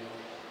then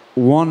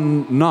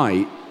one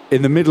night,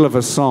 in the middle of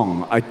a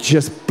song, I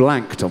just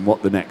blanked on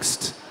what the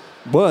next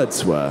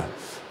words were.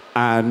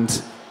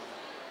 And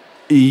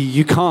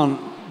you can't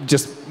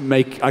just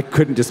I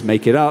couldn't just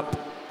make it up.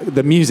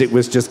 The music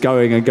was just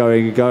going and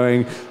going and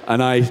going,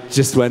 and I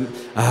just went,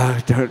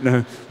 I don't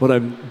know what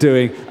I'm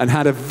doing, and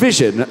had a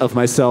vision of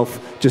myself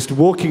just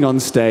walking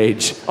off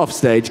stage,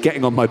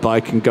 getting on my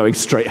bike and going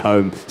straight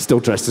home, still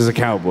dressed as a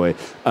cowboy,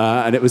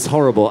 and it was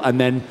horrible.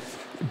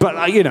 But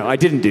I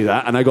didn't do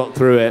that, and I got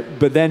through it.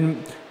 But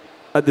then,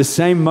 at the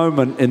same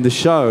moment in the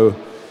show,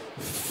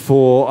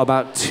 for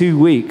about 2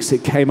 weeks,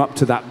 it came up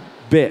to that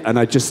bit, and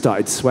I just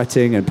started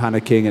sweating and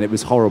panicking, and it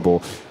was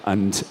horrible.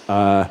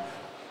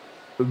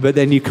 But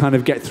then you kind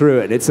of get through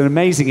it. It's an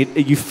amazing.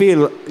 You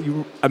feel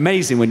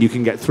amazing when you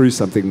can get through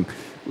something,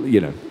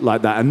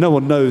 like that, and no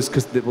one knows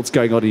because what's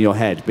going on in your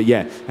head. But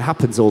yeah, it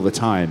happens all the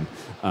time.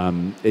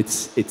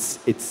 It's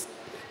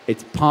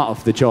part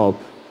of the job,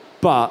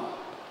 but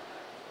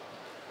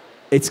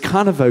it's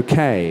kind of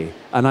okay.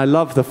 And I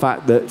love the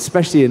fact that,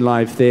 especially in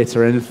live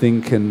theatre,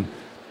 anything can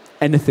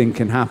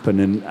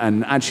happen.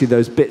 And actually,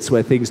 those bits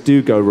where things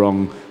do go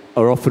wrong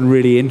are often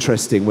really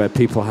interesting, where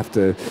people have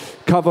to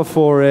cover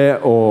for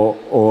it,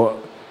 or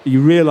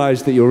you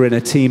realise that you're in a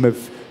team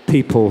of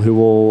people who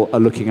all are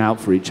looking out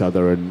for each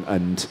other,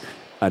 and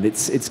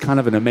it's kind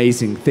of an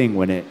amazing thing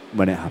when it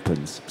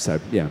happens. So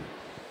yeah.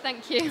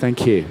 Thank you.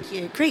 Thank you. Thank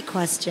you. Great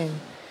question.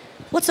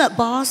 What's up,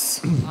 boss?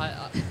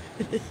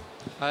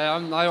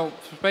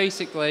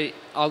 Basically,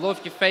 I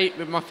love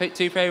my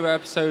two favourite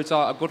episodes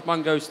are A Good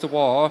Man Goes to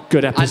War.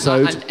 Good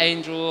episode. And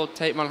Angel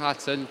Take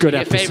Manhattan. Good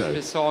your episode. favourite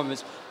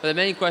performance. But the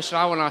main question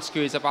I want to ask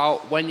you is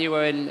about when you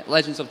were in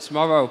Legends of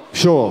Tomorrow.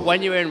 Sure.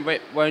 When you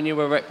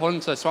were Rip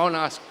Hunter. So I want to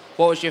ask,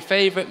 what was your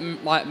favourite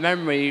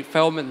memory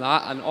filming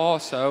that? And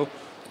also,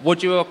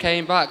 would you have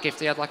came back if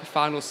they had like a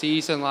final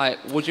season?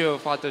 Would you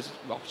have had this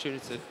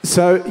opportunity?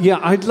 So yeah,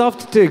 I'd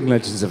loved doing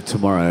Legends of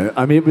Tomorrow.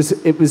 I mean,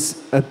 it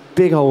was a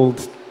big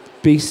old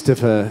beast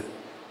of a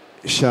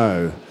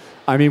show.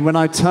 I mean, when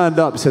I turned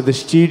up, so the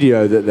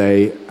studio that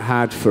they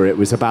had for it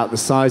was about the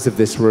size of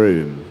this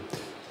room,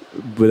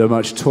 with a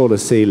much taller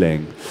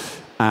ceiling.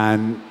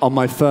 And on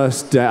my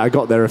first day, I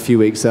got there a few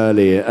weeks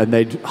earlier, and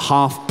they'd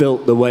half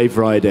built the Wave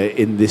Rider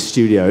in this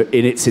studio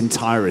in its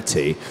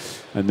entirety.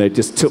 And they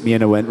just took me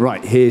in and went,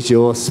 right, here's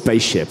your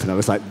spaceship. And I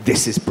was like,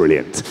 this is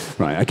brilliant.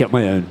 Right, I get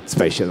my own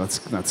spaceship.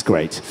 That's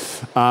great.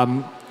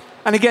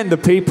 And again, the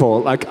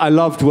people, like, I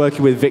loved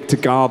working with Victor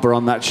Garber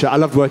on that show. I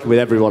loved working with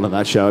everyone on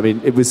that show. I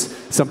mean,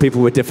 some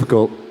people were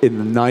difficult in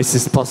the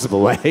nicest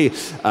possible way.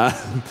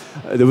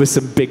 There were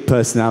some big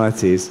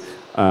personalities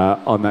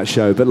on that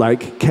show. But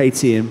like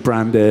Katie and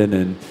Brandon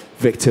and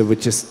Victor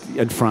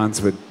and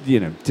Franz were,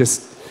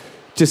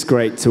 just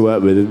great to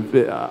work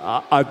with.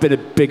 I've been a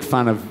big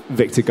fan of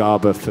Victor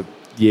Garber for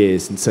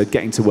years, and so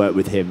getting to work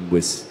with him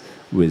was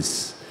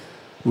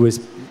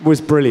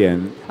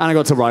brilliant. And I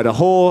got to ride a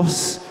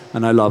horse,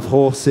 and I love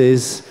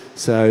horses,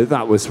 so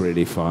that was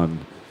really fun.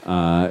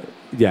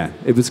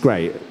 It was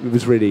great. It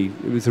was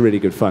really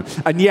good fun.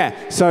 And yeah,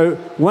 so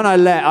when I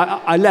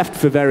left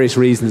for various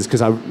reasons,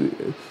 because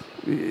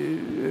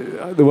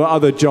there were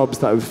other jobs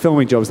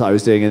filming jobs that I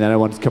was doing, and then I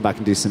wanted to come back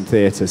and do some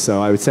theatre.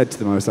 So I said to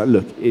them, I was like,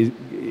 look,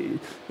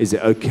 is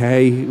it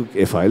okay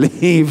if I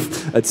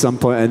leave at some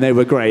point? And they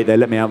were great. They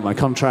let me out of my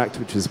contract,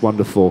 which was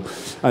wonderful.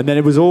 And then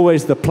it was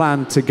always the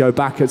plan to go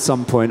back at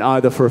some point,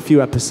 either for a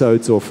few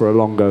episodes or for a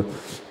longer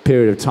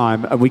period of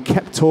time. And we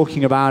kept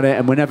talking about it.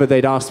 And whenever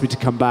they'd asked me to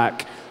come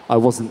back, I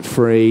wasn't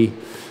free.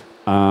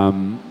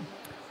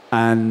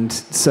 And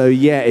so,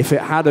 yeah, if it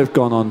had have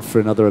gone on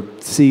for another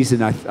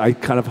season, I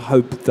kind of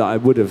hoped that I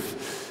would have,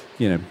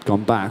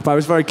 gone back. But I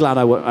was very glad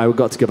I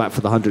got to go back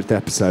for the 100th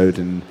episode,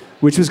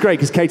 which was great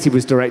because Katie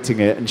was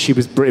directing it, and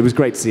it was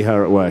great to see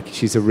her at work.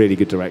 She's a really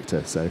good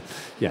director, so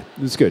yeah,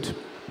 it was good.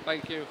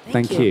 Thank you.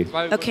 Thank you.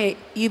 Okay,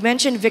 you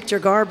mentioned Victor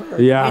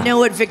Garber. Yeah. You know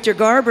what Victor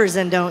Garber's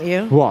in, don't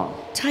you?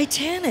 What?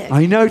 Titanic.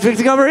 I know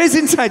Victor Garber is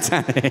in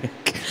Titanic,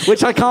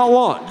 which I can't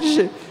watch.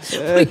 We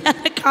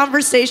had a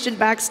conversation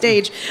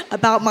backstage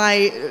about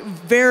my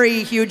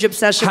very huge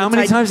obsession How with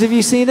many times have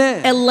you seen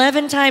it?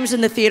 11 times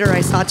in the theater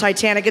I saw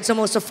Titanic. It's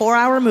almost a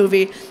 4-hour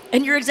movie.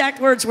 And your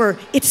exact words were,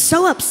 it's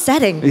so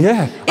upsetting.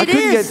 Yeah, I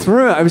couldn't get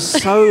through it. I was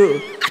so,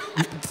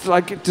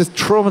 just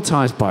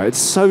traumatized by it. It's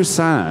so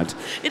sad.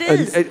 It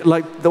is.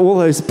 And all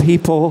those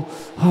people,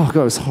 oh,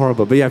 God, it was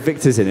horrible. But yeah,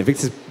 Victor's in it.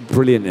 Victor's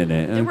brilliant in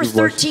it. There were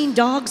 13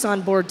 dogs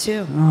on board,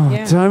 too. Oh,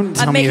 yeah. Don't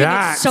tell I'm me making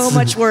that. it so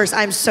much worse.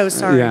 I'm so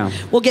sorry. Yeah.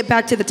 We'll get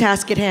back to the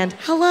task at hand.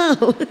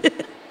 Hello.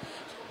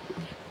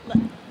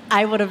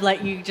 I would have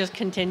let you just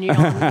continue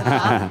on with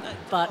that,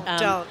 but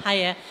Don't.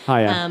 Hiya.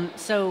 Hiya.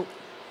 So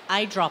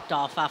I dropped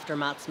off after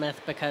Matt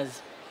Smith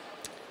because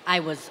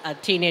I was a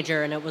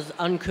teenager and it was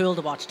uncool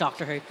to watch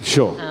Doctor Who.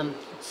 Sure.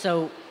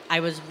 So I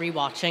was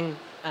rewatching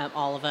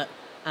all of it,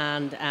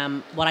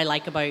 and what I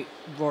like about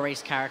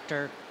Rory's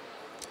character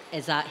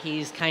is that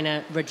he's kind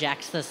of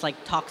rejects this like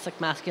toxic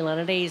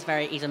masculinity.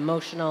 He's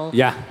emotional.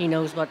 Yeah. He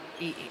knows what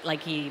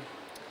he's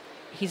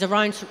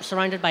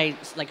surrounded by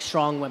like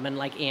strong women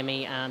like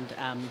Amy and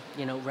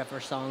River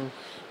Song.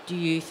 Do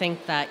you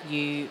think that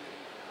you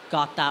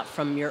got that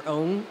from your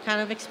own kind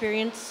of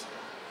experience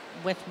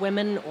with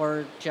women,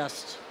 or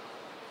just?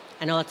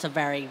 I know that's a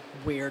very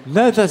weird.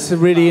 No, that's a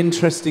really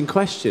interesting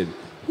question.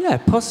 Yeah,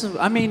 possibly.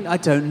 I mean, I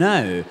don't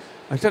know.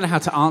 I don't know how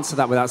to answer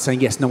that without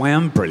saying yes. No, I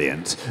am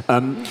brilliant.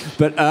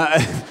 But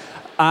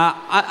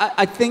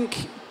I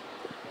think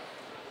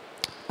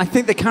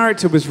the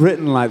character was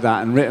written like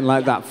that, and written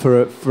like that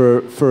for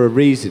a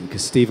reason,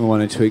 because Stephen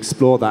wanted to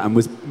explore that, and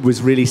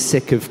was really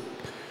sick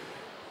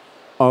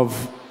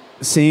of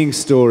seeing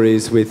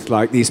stories with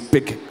like these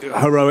big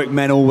heroic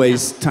men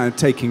always kind of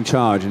taking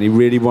charge, and he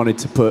really wanted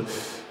to put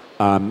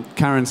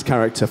Karen's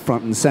character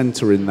front and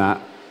center in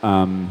that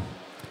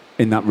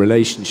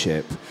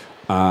relationship.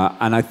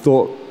 And I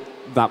thought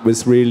that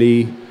was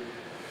really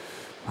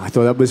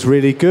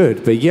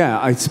good. But yeah,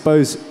 I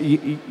suppose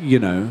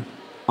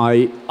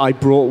I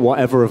brought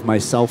whatever of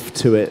myself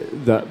to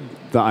it that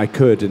I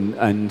could,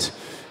 and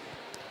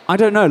I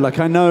don't know. Like,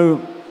 I know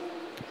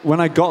when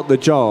I got the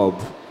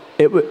job,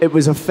 it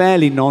was a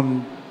fairly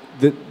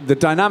the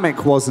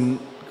dynamic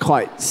wasn't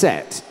quite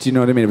set. Do you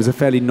know what I mean? It was a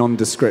fairly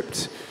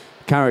nondescript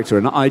character,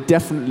 and I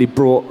definitely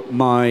brought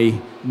my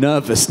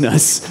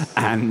nervousness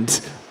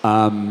and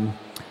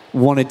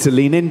wanted to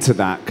lean into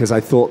that, because I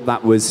thought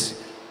that was,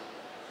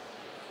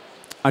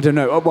 I don't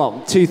know,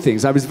 well, two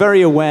things. I was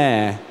very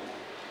aware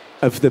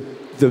of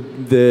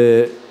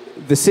the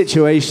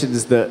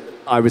situations that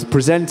I was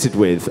presented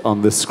with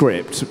on the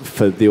script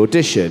for the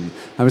audition.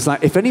 I was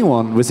like, if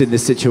anyone was in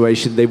this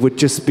situation, they would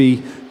just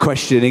be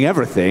questioning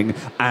everything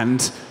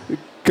and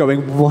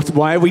going,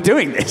 why are we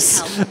doing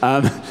this?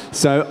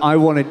 So I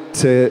wanted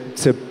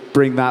to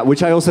bring that,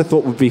 which I also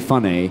thought would be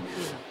funny.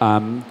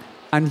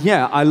 And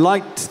yeah, I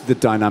liked the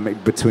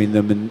dynamic between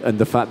them, and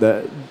the fact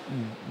that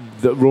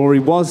Rory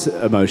was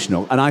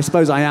emotional. And I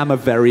suppose I am a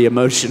very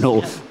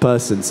emotional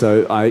person,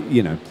 so I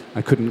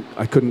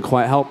couldn't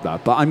quite help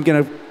that. But I'm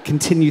going to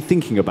continue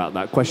thinking about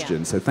that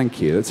question. So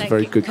thank you. That's a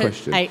very good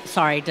question.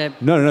 Sorry to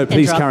No,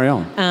 please interrupt. carry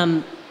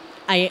on.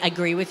 I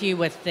agree with you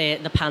with the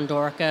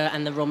Pandorica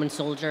and the Roman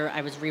soldier.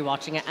 I was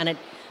rewatching it, and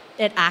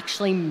it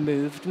actually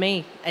moved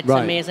me. It's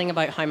amazing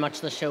about how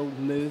much the show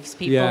moves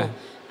people. Yeah.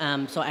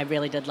 So I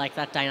really did like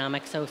that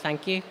dynamic, so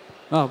thank you.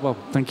 Oh, well,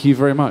 thank you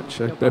very much.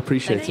 I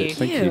appreciate it.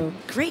 Thank you.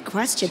 Great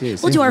question.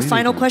 Cheers. We'll do Yeah, our really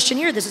final good. question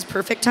here. This is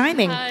perfect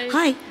timing.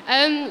 Hi.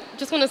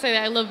 Just want to say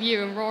that I love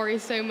you and Rory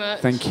so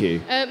much. Thank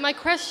you. My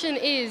question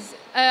is,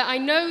 I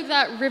know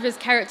that River's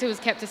character was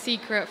kept a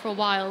secret for a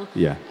while.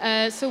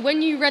 Yeah. So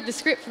when you read the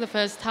script for the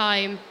first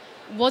time,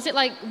 was it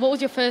like, what was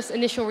your first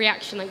initial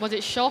reaction? Like, was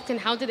it shock, and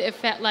how did it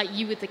affect like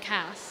you with the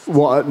cast?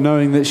 What,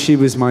 knowing that she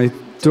was my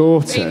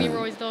daughter? Amy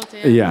Roy's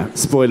daughter. Yeah,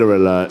 spoiler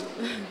alert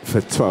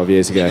for 12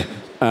 years ago.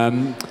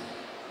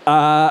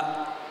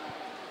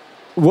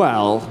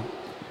 Well,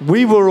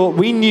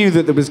 we knew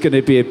that there was going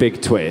to be a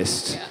big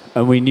twist,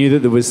 and we knew that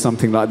there was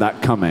something like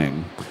that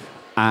coming.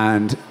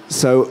 And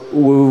so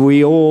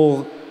we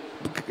were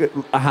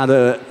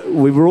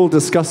all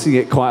discussing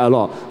it quite a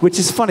lot, which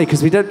is funny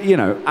because we don't,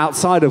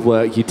 outside of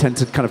work, you tend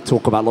to kind of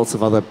talk about lots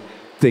of other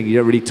things. You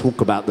don't really talk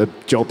about the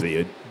job that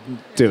you're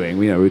doing.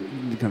 We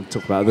kind of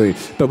talk about other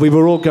things. But we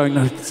were all going,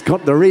 no,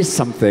 there is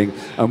something,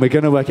 and we're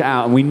going to work it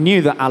out. And we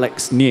knew that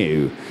Alex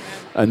knew,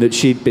 and that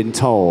she'd been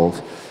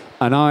told.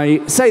 And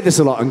I say this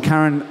a lot, and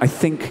Karen, I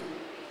think,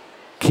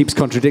 keeps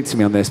contradicting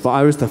me on this, but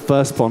I was the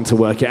first one to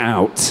work it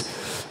out.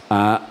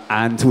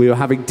 And we were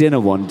having dinner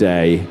one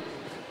day.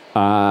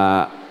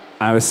 I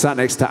was sat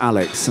next to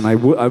Alex, and I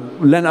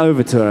leant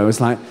over to her. I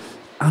was like,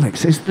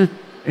 Alex, is the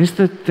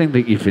thing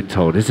that you've been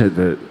told, is it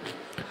that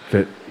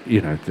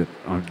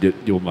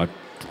you're my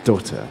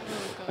daughter?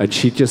 And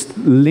she just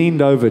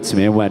leaned over to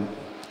me and went,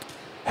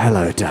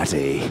 hello,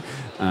 Daddy.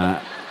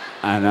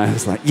 And I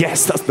was like,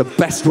 yes, that's the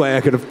best way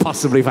I could have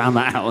possibly found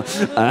that out.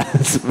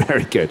 It's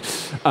very good.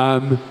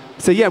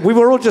 So yeah, we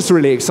were all just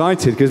really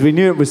excited because we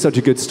knew it was such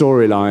a good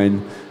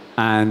storyline,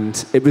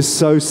 and it was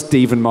so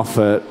Stephen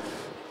Moffat.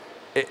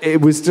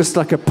 It was just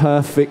like a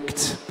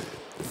perfect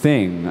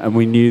thing, and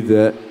we knew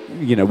that,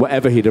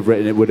 whatever he'd have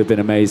written, it would have been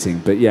amazing.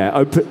 But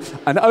yeah,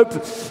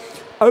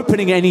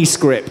 opening any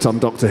script on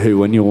Doctor Who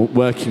when you're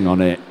working on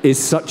it is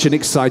such an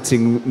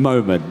exciting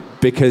moment,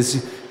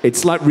 because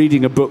it's like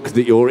reading a book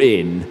that you're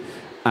in,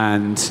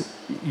 and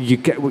you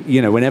get,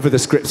 whenever the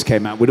scripts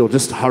came out, we'd all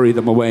just hurry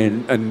them away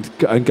and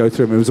go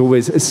through them. It was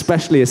always,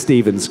 especially a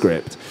Stephen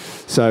script.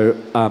 So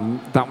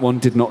that one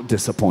did not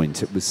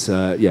disappoint. It was,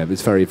 it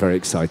was very, very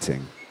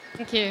exciting.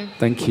 Thank you.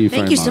 Thank you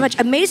very much. Thank you so much.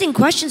 Amazing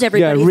questions,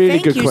 everybody. Yeah, really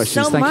Thank good you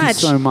questions. so Thank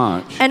much. you so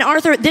much. And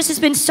Arthur, this has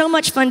been so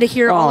much fun to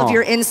hear all of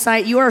your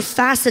insight. You are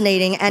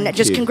fascinating, and Thank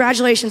just you.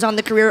 congratulations on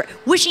the career.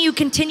 Wishing you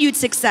continued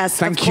success.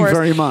 Thank of you course.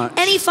 very much.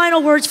 Any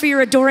final words for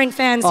your adoring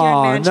fans here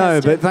in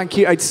Manchester? No, but thank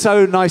you. It's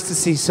so nice to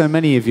see so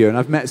many of you, and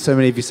I've met so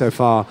many of you so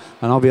far,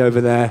 and I'll be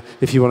over there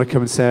if you want to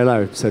come and say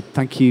hello. So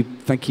thank you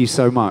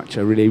so much.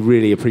 I really,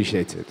 really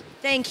appreciate it.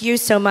 Thank you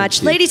so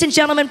much. Ladies and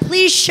gentlemen,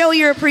 please show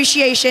your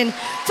appreciation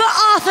for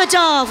Arthur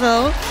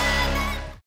Darvill.